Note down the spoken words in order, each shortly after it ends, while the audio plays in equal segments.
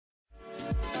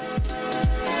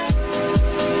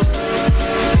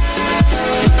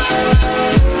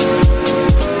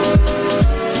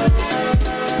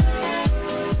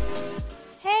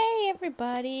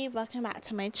welcome back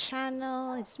to my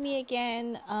channel. It's me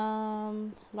again,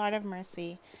 Lord of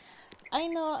Mercy. I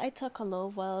know I took a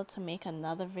little while to make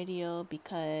another video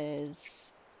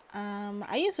because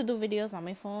I used to do videos on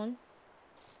my phone,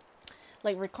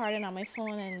 like recording on my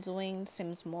phone and doing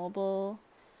Sims Mobile,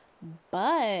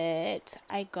 but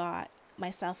I got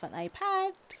myself an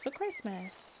iPad for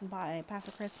Christmas. Bought an iPad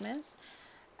for Christmas,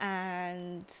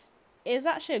 and it's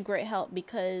actually a great help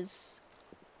because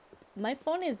my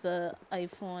phone is the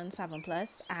iPhone 7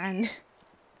 Plus, and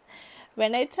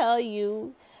when I tell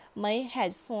you my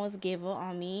headphones gave up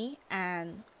on me,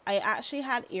 and I actually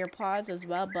had AirPods as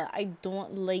well, but I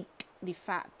don't like the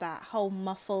fact that how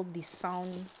muffled the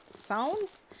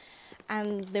sounds,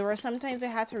 and there were sometimes I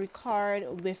had to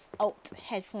record without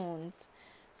headphones.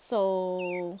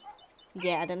 So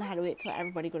yeah, I didn't have to wait till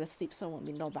everybody go to sleep so there won't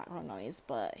be no background noise.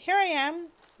 But here I am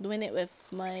doing it with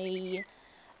my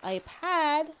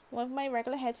iPad with my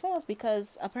regular headphones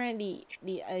because apparently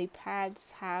the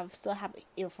iPads still have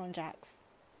earphone jacks.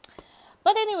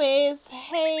 But anyways,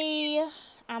 hey,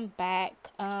 I'm back.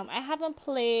 I haven't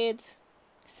played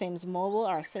Sims Mobile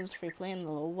or Sims Free Play in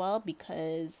a little while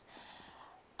because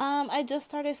I just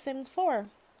started Sims 4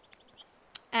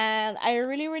 and I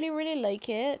really like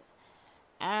it,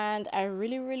 and I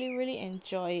really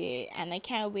enjoy it, and I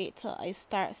can't wait till I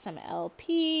start some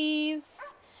LPs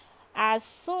as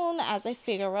soon as I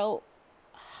figure out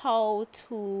how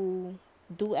to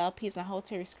do LPs and how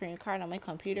to screen record on my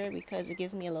computer, because it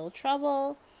gives me a little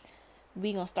trouble.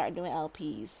 We gonna start doing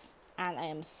LPs, and I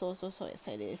am so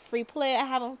excited. Free play, I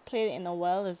haven't played it in a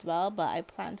while as well, but I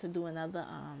plan to do another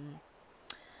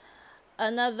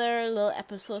little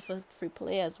episode for free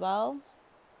play as well.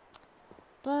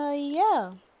 But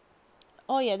yeah,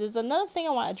 oh yeah, there's another thing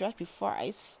I want to address before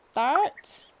I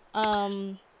start.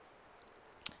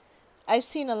 I've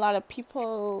seen a lot of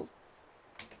people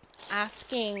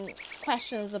asking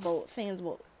questions about things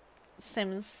about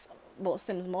Sims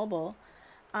Mobile.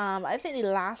 I think the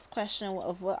last question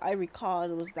of what I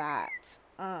recalled was that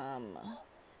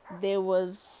there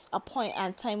was a point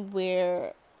in time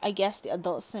where I guess the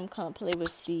adult sim couldn't play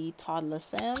with the toddler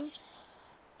sim,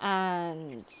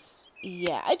 and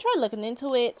yeah, I tried looking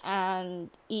into it, and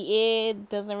EA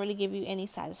doesn't really give you any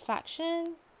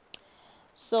satisfaction.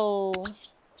 So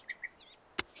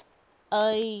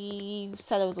I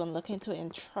said I was gonna look into it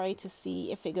and try to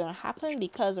see if it's gonna happen,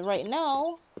 because right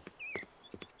now,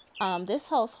 this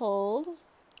household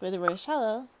with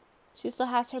Rachella, she still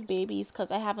has her babies because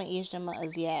I haven't aged them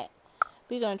as yet.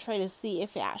 We're gonna try to see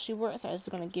if it actually works, or it's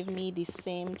gonna give me the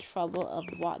same trouble of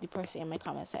what the person in my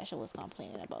comment section was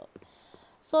complaining about.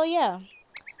 So yeah,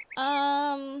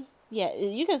 yeah,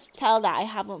 you can tell that I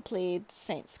haven't played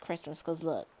since Christmas, because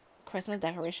look, Christmas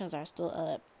decorations are still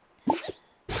up.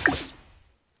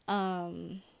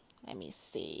 Let me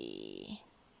see.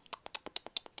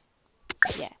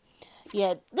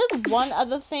 Yeah, there's one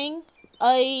other thing.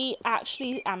 I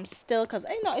actually am still, because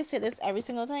I know I say this every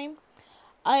single time,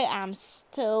 I am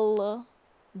still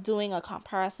doing a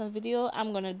comparison video.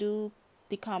 I'm gonna do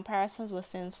the comparisons with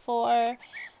Sims 4,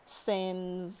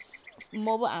 Sims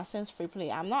Mobile, and Sims Free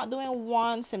Play. I'm not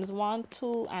doing Sims 1,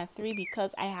 2, and 3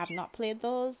 because I have not played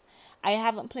those. I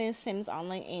haven't played Sims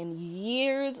Online in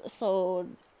years, so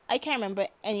I can't remember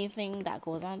anything that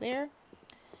goes on there.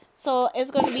 So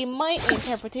it's going to be my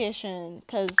interpretation,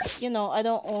 because you know I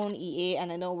don't own EA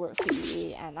and I don't work for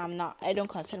EA, and I don't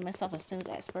consider myself a Sims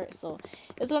expert. So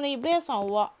it's going to be based on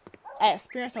what I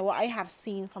experienced and what I have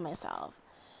seen for myself.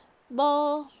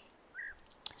 But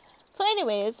so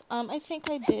anyways, I think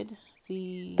I did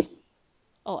the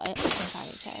I can find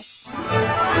a chest.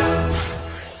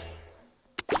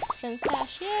 Sims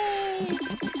Cash, yay!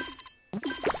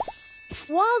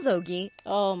 Wazogi.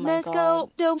 Oh my god.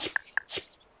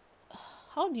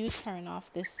 How do you turn off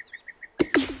the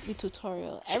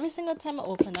tutorial? Every single time I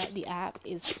open up the app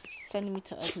is sending me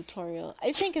to a tutorial.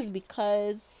 I think it's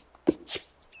because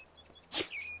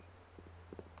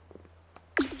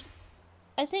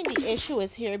the issue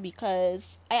is here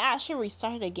because I actually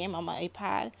restarted a game on my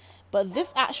iPad, but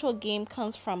this actual game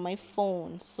comes from my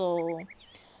phone, so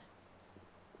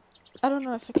I don't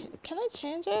know if I can I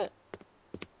change it?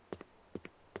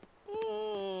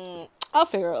 I'll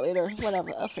figure it out later.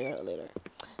 Whatever, I'll figure it out later.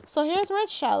 So here's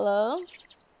Rachella.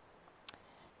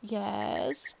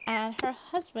 Yes, and her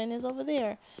husband is over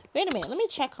there. Wait a minute, let me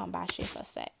check on Bashe for a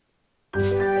sec.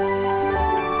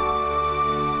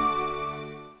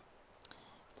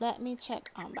 Let me check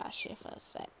on Bashe for a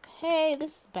sec. Hey,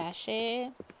 this is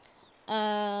Bashe.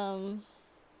 Oh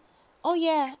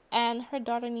yeah, and her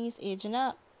daughter needs aging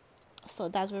up. So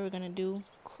that's what we're gonna do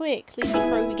quickly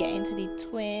before we get into the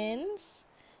twins.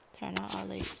 Turn on our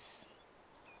lights.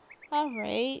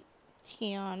 Alright,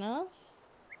 Tiana.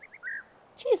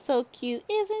 She's so cute,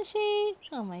 isn't she?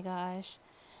 Oh my gosh.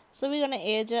 So we're gonna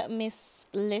age up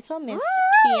little Miss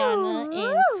Kiana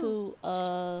into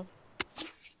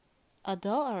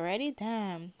adult already.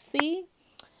 Damn. See,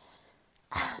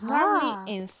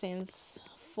 normally in Sims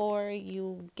 4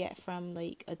 you get from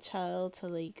like a child to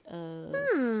like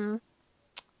a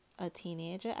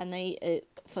teenager, and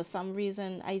for some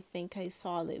reason I think I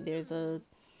saw like there's a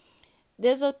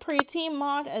preteen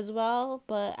mod as well,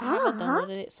 but I haven't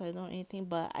downloaded it, so I don't know anything.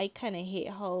 But I kind of hate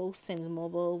how Sims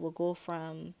Mobile will go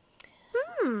from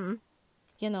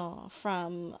you know,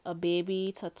 from a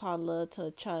baby to a toddler to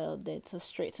a child, then to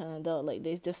straight to an adult. Like,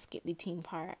 they just skip the teen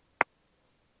part.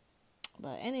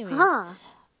 But anyways,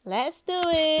 let's do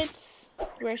it.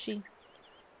 Where is she?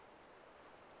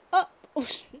 Oh,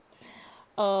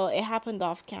 oh, it happened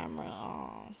off camera.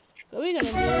 Oh. What are we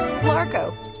gonna do?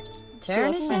 Largo.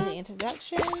 Turn do a friendly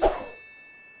introduction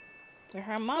with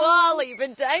her mom. Wally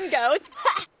Bendango.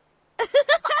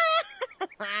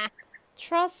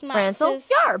 Trust my sis.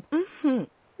 Yarb.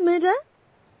 Mida.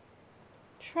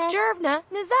 Trust Jervna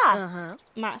Naza.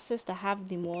 my sister have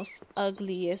the most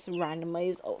ugliest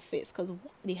randomized outfits. Cause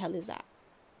what the hell is that?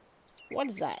 What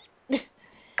is that?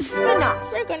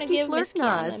 We're gonna give Miss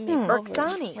Kiana a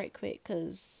makeover right quick.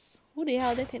 Cause who the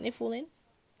hell they think they're fooling?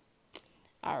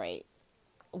 All right.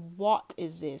 What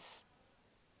is this?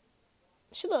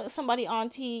 She looks somebody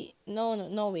auntie. No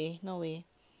way.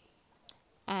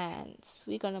 And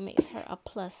we're gonna make her a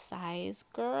plus size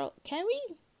girl. Can we?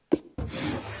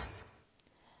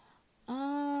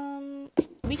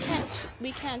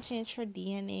 We can't change her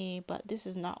DNA, but this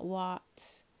is not what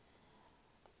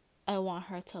I want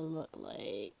her to look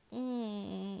like.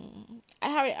 I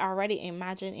have already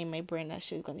imagined in my brain that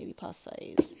she's gonna be plus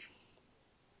size.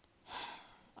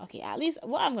 Okay, at least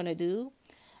what I'm gonna do,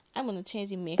 I'm gonna change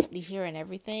the makeup, the hair, and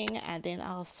everything, and then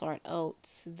I'll sort out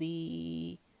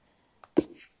the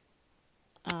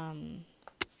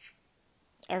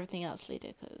everything else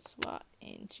later. Cause what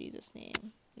in Jesus'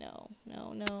 name? No.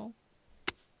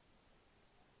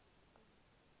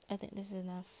 I think this is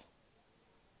enough.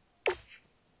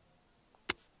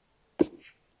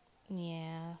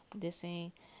 Yeah, this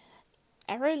ain't.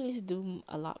 I really need to do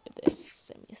a lot with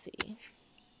this. Let me see.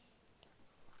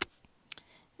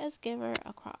 Let's give her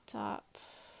a crop top.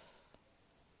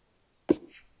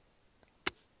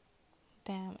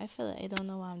 Damn, I feel like I don't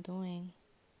know what I'm doing.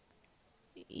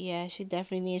 Yeah, she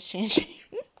definitely needs changing.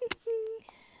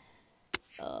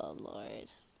 Oh, Lord.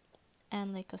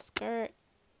 And like a skirt.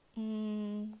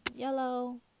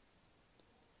 Yellow.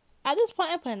 At this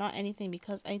point, I'm putting on anything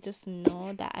because I just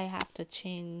know that I have to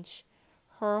change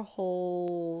her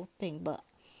whole thing. But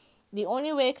the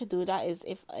only way I could do that is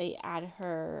if I add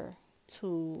her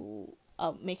to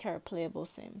make her a playable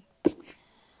sim.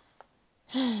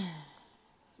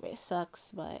 It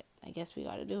sucks, but I guess we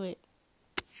gotta do it.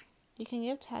 You can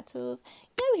give tattoos.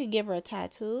 Yeah, we could give her a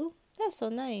tattoo. That's so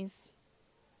nice.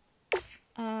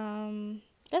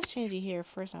 Let's change it here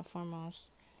first and foremost.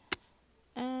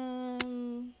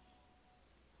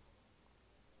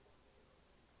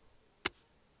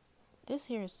 This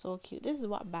here is so cute. This is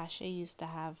what Bashe used to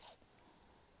have.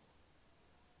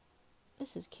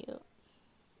 This is cute.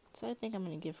 So I think I'm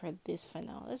gonna give her this for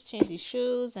now. Let's change these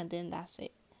shoes and then that's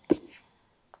it.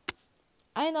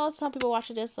 I know some people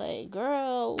watching this like,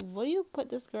 girl, what do you put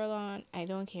this girl on? I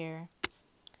don't care.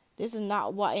 This is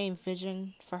not what I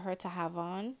envisioned for her to have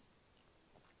on.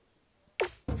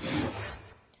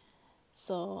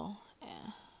 So,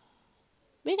 yeah.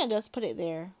 We can just put it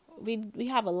there. We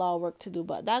have a lot of work to do,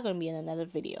 but that's going to be in another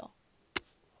video.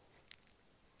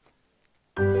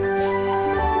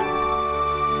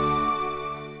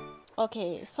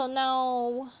 Okay, so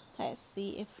now let's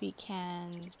see if we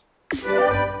can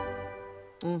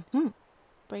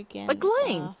break in.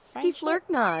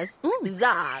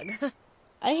 Zag.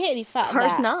 I hate the fact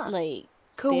that like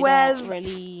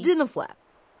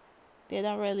they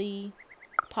don't really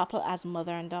pop up as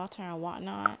mother and daughter and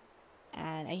whatnot,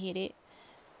 and I hate it.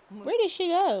 Where did she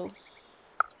go?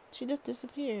 She just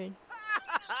disappeared.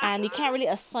 And you can't really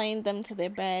assign them to their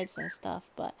beds and stuff,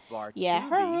 but yeah,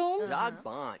 her room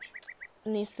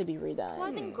needs to be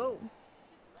redone.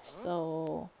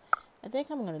 So I think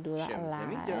I'm gonna do that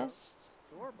last.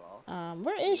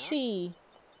 Where is she?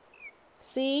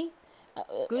 See?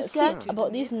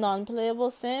 About these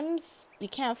non-playable Sims, you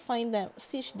can't find them.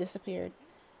 See, she disappeared.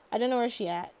 I don't know where she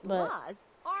at, but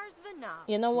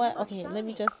you know what? Okay, let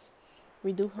me just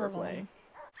redo her room.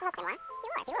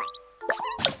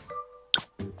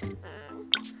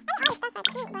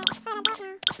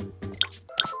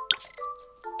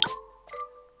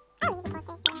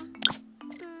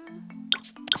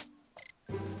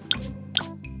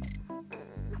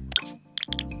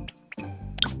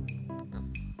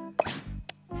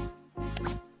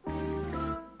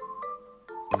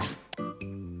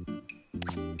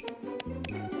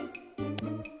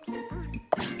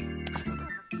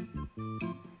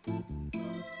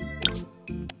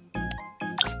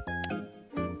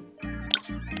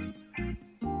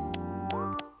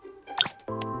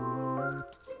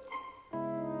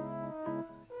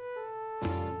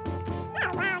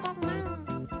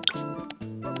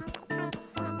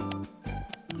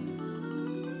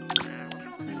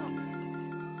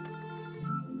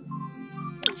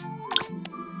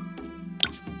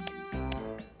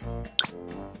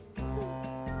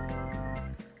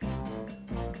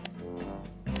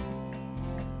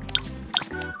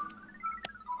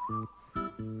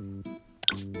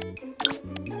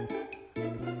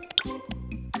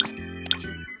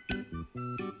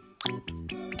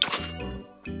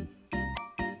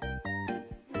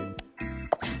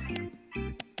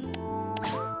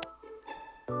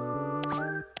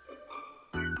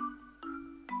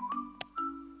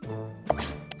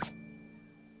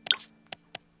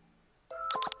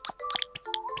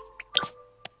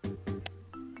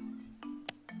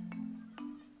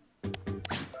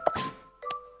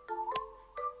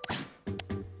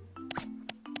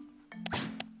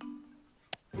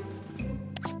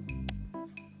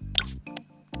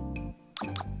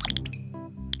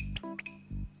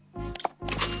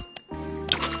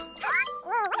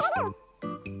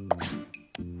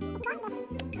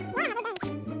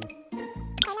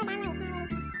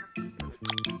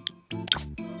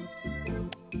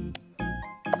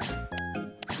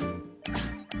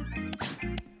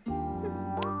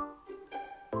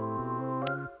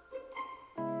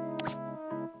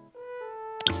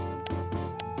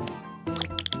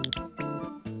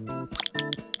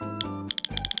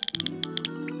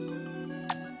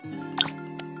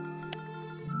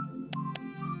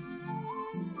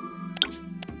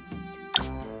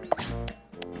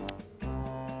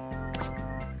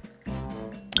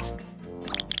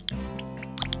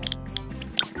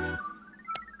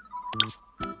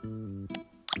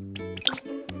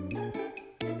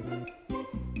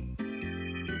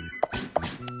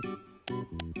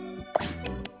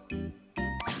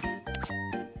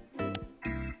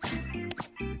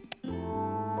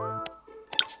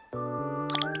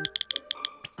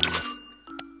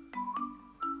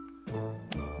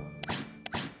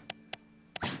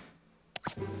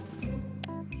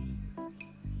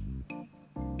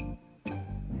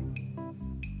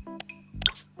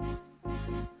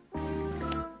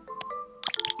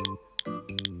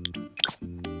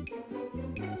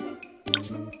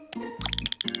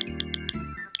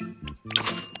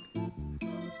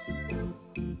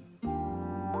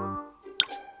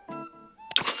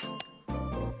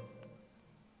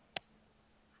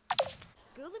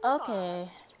 Okay,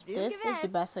 this is the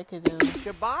best I could do.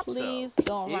 Please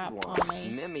don't rap on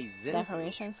my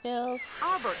decoration skills.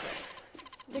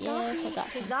 Yes, I got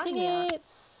some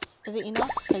tickets. Is it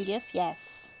enough for gift?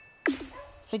 Yes.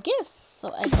 For gifts.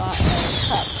 So I got a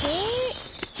cupcake.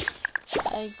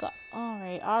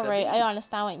 Alright, I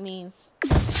understand what it means.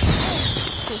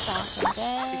 2,000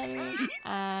 gems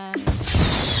and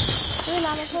 3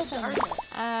 llama tokens.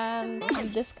 And I'm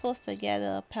this close to get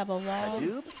a pebble wall.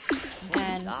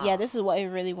 And yeah, this is what I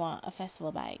really want, a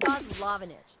festival bag.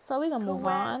 So we're gonna move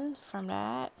on from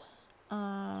that. Put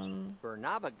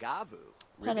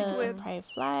a pride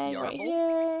flag right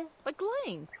here.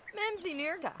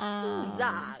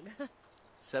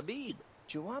 Sabib,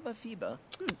 Jawaba Fiba,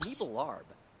 Nibelarb.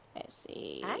 Let's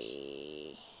see.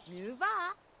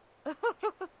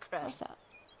 What's up?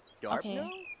 Okay.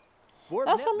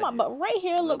 That's what but right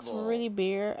here looks really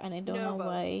bare and I don't know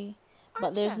why.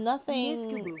 But there's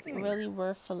nothing really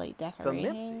worth for like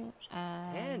decorating.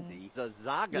 And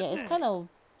yeah, it's kind of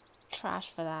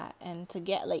trash for that. And to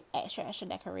get like extra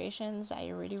decorations that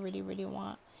I really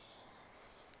want.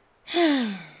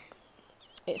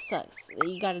 It sucks.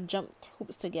 You gotta jump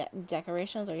hoops to get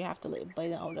decorations, or you have to like buy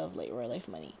them out of like real life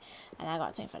money. And I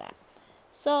got time for that.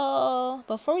 So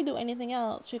before we do anything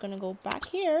else, we're gonna go back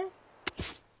here.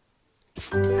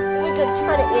 We could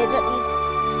try to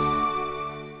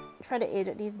age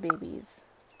up these babies.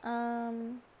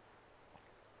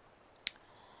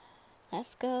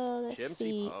 Let's go. Let's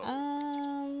see.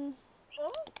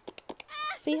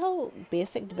 See how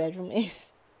basic the bedroom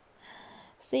is.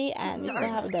 See, and we still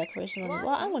have a decoration on it.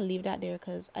 Well, I'm gonna leave that there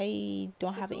because I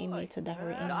don't have it in me to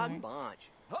decorate anymore.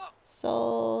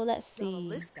 So let's see.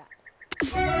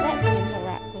 Let's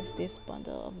interact with this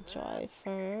bundle of joy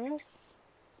first.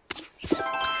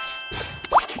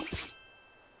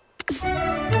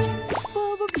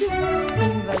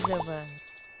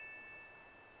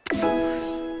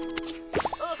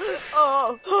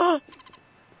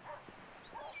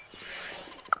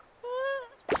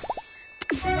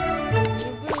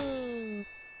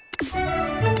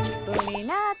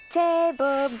 Buninate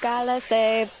bub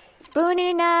galase.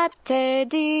 Buninate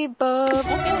di bub. Okay,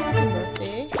 happy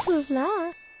birthday.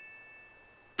 Hola.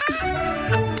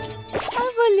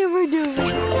 What you were doing?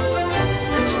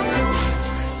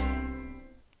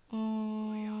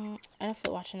 I don't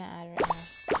feel watching that ad right now.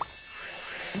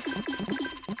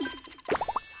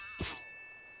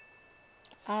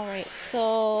 Alright,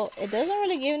 so it doesn't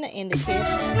really give an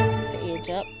indication to age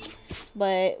up,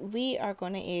 but we are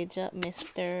going to age up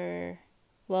Mr.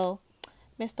 What?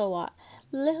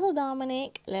 Little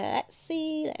Dominic. Let's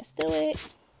see. Let's do it.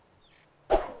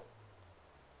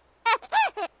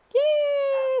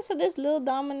 Yay! So this little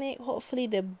Dominic, hopefully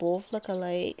they both look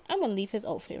alike. I'm going to leave his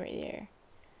outfit right there.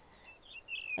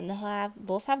 And they'll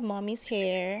both have mommy's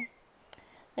hair.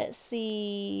 Let's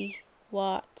see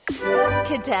what.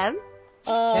 Kedem?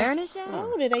 Oh,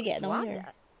 did I get them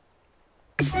here?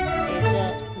 Age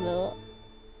up, little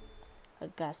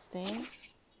Augustine.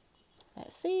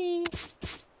 Let's see.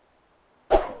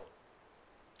 Yay!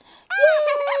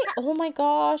 Oh my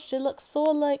gosh, they look so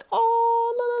alike.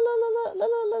 Oh,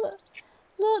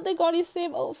 look, they got the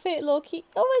same outfit, low key.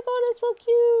 Oh my god, that's so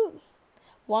cute.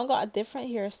 One got a different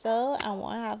hairstyle, and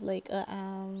one have like a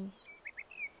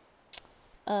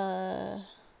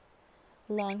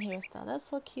long hairstyle. That's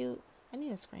so cute. I need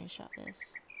to screenshot this.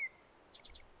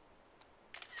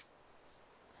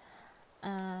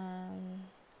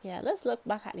 Yeah, let's look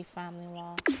back at the family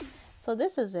wall. So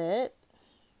this is it.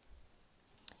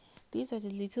 These are the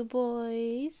little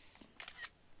boys.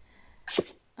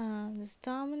 This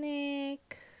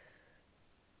Dominic.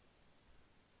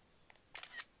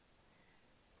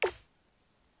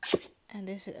 And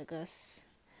this is August.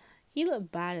 He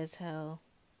looked bad as hell.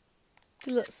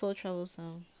 He looked so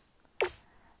troublesome.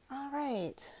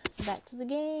 Alright, back to the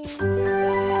game.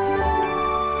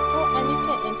 Oh, And you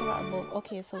can interact both.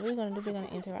 Okay, so we're gonna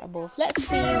interact both. Let's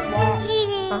see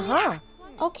what.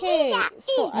 Okay,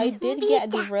 so I did get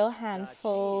the real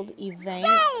handfold event,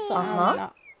 so I'm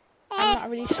not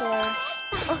really sure.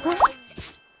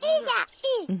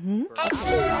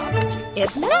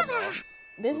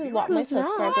 This is what my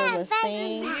subscriber was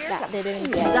saying that they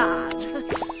didn't get.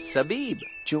 Sabib,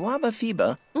 Juaba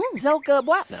Fiba, Zelka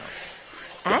Bwatno.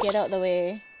 Get out the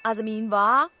way. Azamin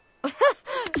ba?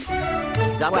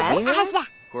 Zabadina,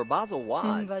 Gorbaza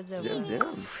Wad, Zim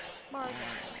Zim.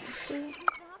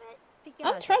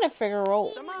 I'm trying to figure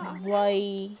out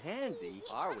why Tansy,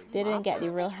 are we? they didn't get the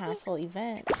real handful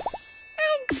event.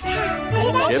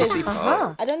 Gypsy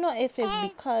Po. I don't know if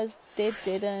it's because they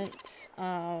didn't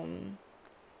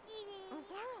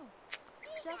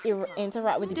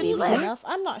interact with the baby enough.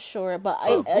 I'm not sure, but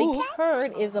I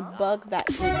heard is a bug that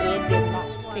EA did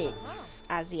not fix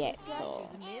as yet. So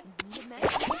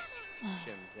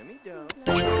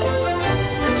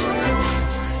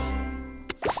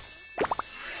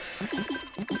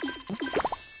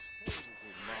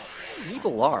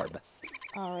Larb.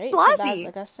 all right, so that's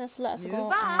like a sense. Let's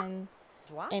go and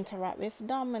interact with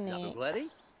Dominic.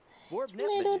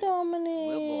 Little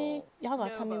Dominic. Y'all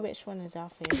gotta tell me which one is our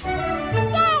favorite.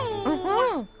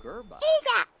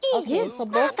 Okay, so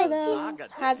both of them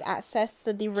has access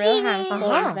to the real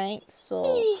handful event,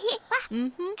 so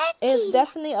it's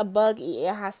definitely a bug EA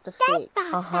has to fix.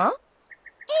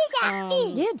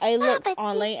 I looked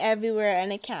online everywhere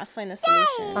and I can't find a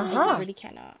solution. I really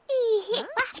cannot.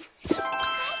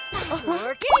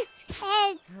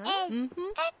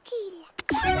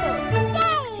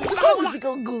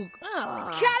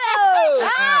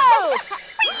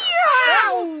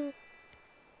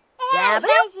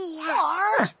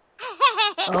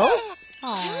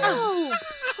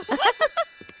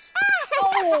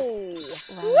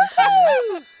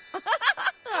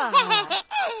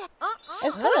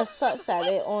 It's kind of sucks that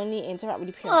they only interact with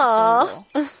the parents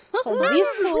single. Because these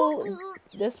two,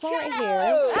 this one right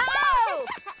here,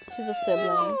 she's a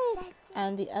sibling.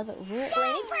 And the other,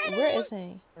 where is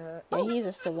he? Yeah, he's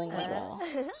a sibling as well.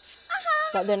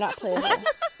 But they're not playable.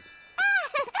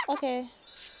 Okay.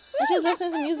 And she's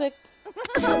listening to music.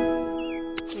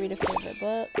 Read a favorite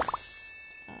book.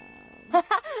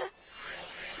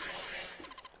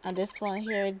 And this one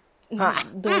here,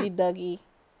 Dirty Dougie.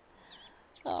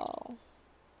 Oh.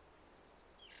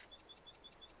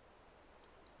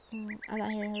 I'm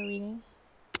not hearing her reading.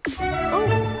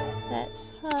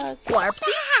 Let's hug.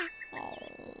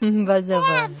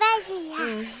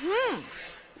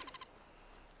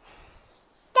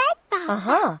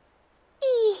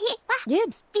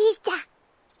 Gibbs.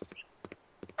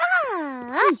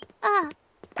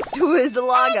 Tu is the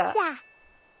laga.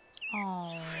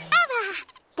 Oh.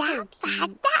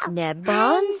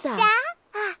 Nebonza.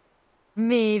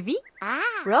 Maybe.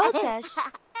 Rosesh.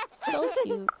 So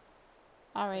cute.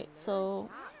 Alright, so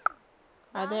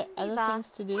are there other things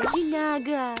to do?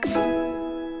 Chinaga.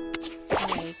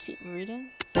 Okay, keep reading.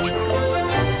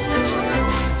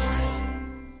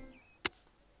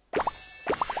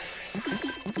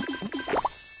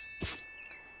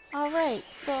 Alright,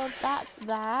 so that's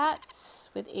that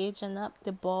with aging up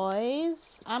the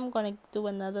boys. I'm gonna do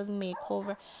another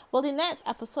makeover. Well, the next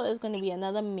episode is gonna be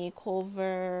another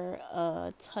makeover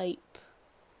type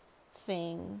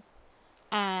thing.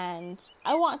 And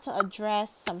I want to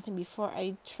address something before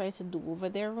I try to do over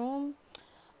their room.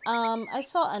 I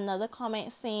saw another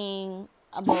comment saying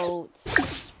about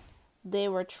they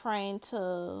were trying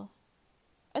to,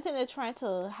 I think they're trying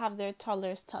to have their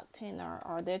toddlers tucked in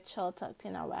or their child tucked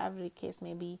in or whatever the case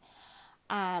may be.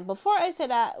 And before I say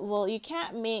that, well, you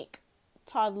can't make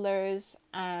toddlers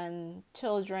and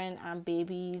children and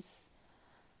babies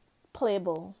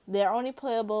playable. They're only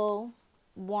playable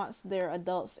once they're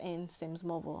adults in Sims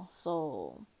Mobile.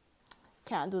 So,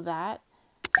 can't do that.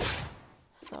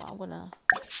 So, I'm gonna...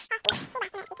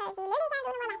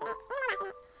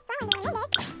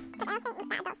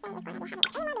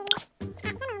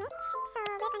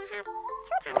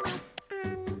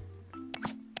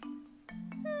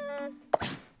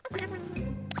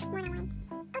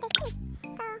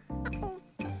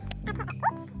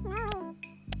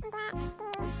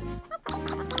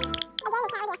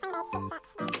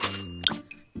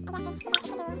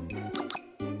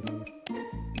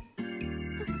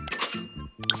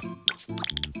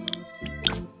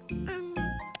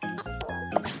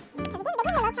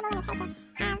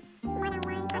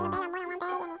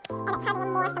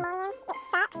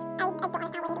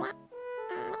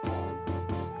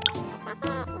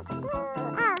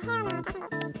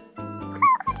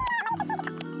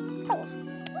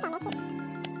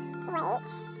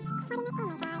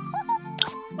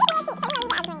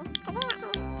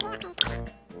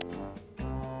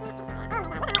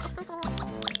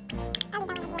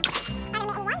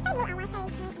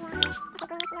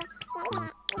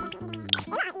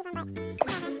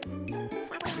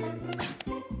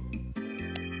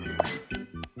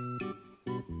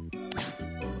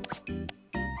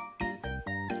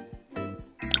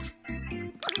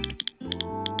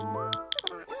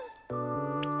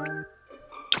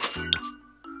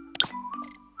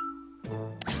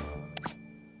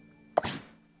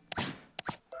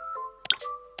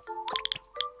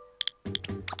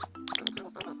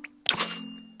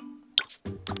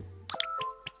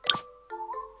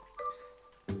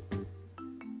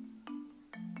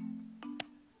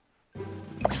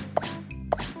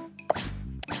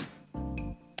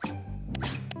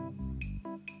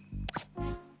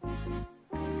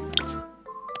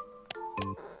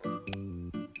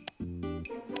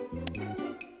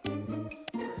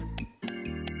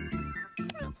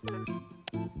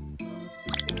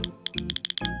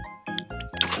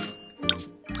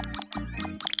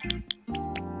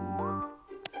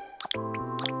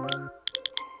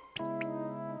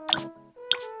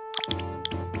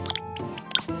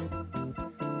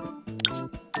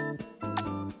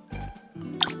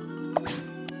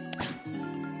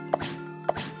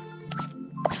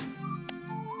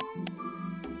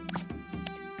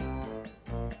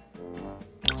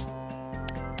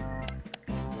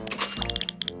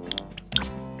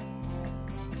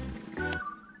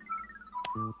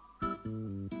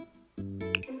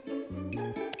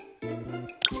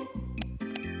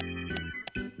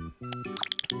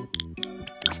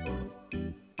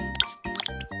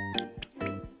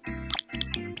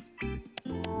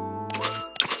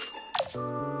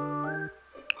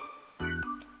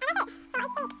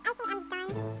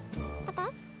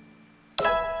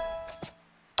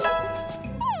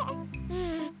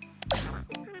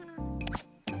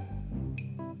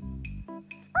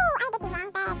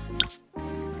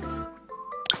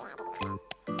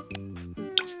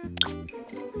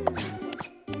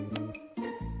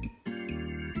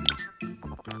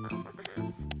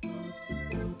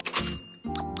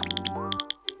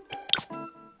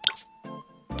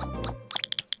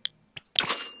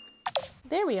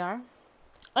 There we are.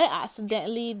 I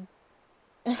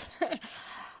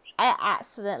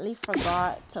accidentally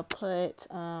forgot to put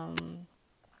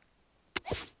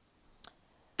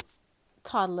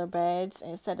toddler beds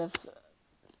instead of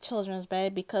children's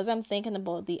bed because I'm thinking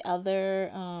about the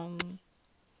other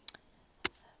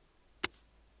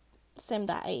sim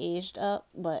that I aged up,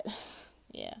 but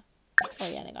yeah. Oh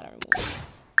yeah, and I gotta remove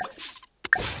this.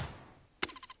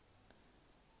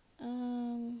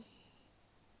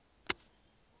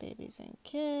 Babies and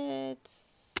kids.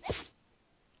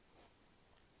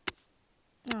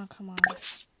 Oh, come on.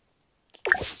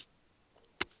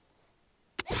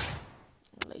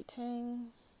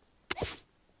 Relating.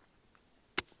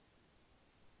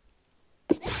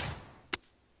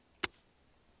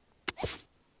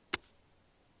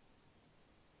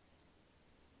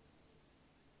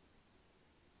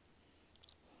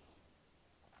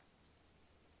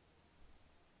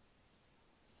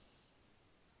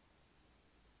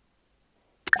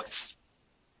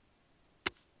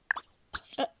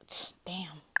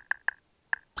 Damn.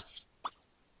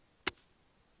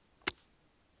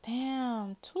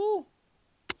 Damn, two.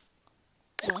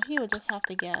 Well, he would just have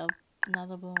to get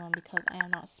another blue one because I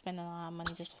am not spending a lot of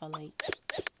money just for like.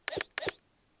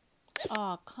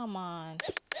 Oh, come on.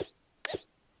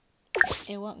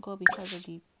 It won't go because of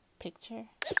the picture.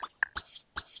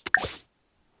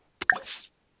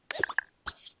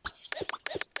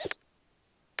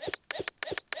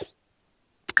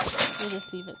 We'll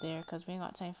just leave it there because we ain't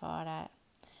got time for all that.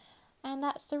 And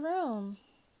that's the room.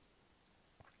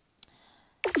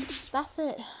 That's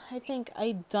it. I think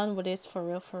I done with this for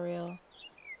real.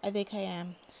 I think I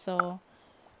am. So,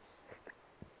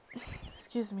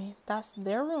 excuse me. That's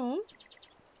their room.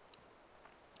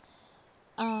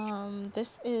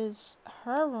 This is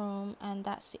her room, and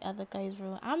that's the other guy's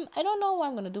room. I don't know what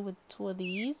I'm gonna do with two of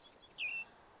these.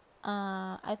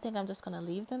 I think I'm just gonna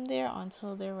leave them there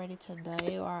until they're ready to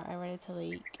die or are ready to,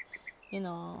 like, you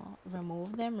know,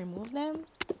 remove them.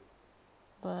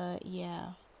 But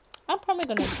yeah, I'm probably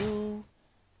gonna do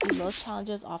the little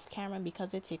challenges off camera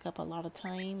because they take up a lot of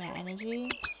time and energy.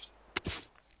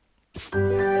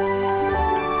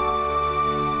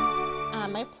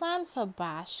 My plan for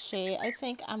Bashe, I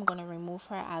think I'm gonna remove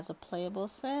her as a playable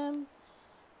sim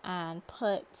and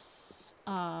put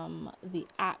the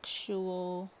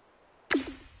actual.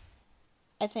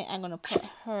 I think I'm gonna put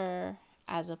her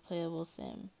as a playable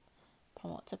sim.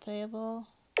 Promote to playable.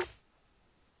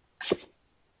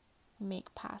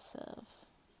 Make passive.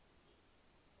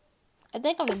 I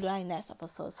think I'm gonna do that in next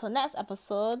episode. So next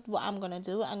episode, what I'm gonna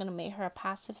do, I'm gonna make her a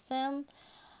passive sim,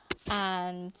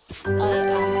 and I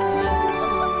am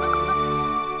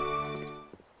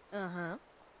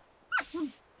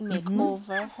going to make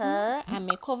over her and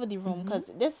make over the room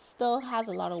because this still has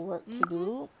a lot of work to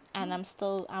do, and I'm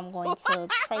going to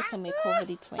try to make over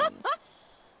the twins.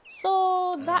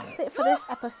 So that's it for this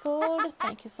episode.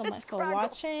 Thank you so much for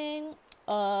watching.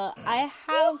 I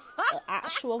have an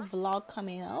actual vlog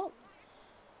coming out.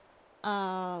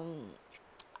 I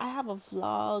have a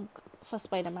vlog for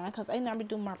Spider-Man because I never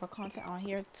do Marvel content on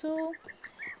here too.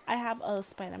 I have a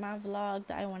Spider-Man vlog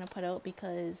that I want to put out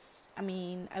because, I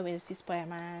mean, I went to see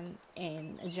Spider-Man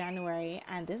in January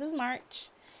and this is March.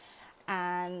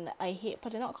 And I hate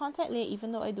putting out content late,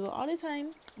 even though I do it all the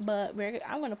time. But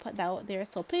I'm going to put that out there.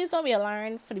 So please don't be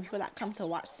alarmed for the people that come to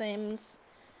watch Sims.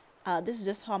 This is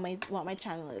just what my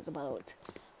channel is about.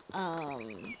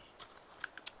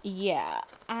 Yeah,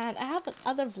 and I have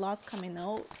other vlogs coming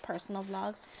out, personal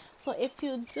vlogs. So if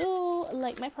you do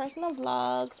like my personal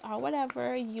vlogs or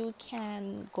whatever, you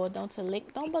can go down to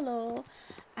link down below,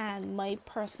 and my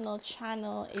personal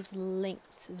channel is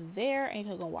linked there, and you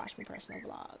can go watch my personal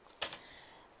vlogs.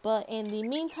 But in the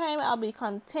meantime, I'll be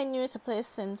continuing to play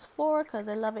Sims 4 because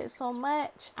I love it so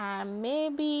much. And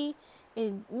maybe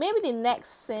the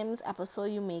next Sims episode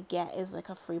you may get is like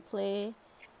a free play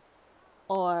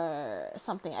or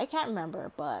something. I can't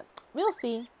remember, but we'll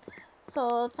see.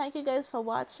 So thank you guys for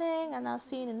watching, and I'll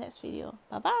see you in the next video.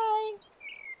 Bye bye.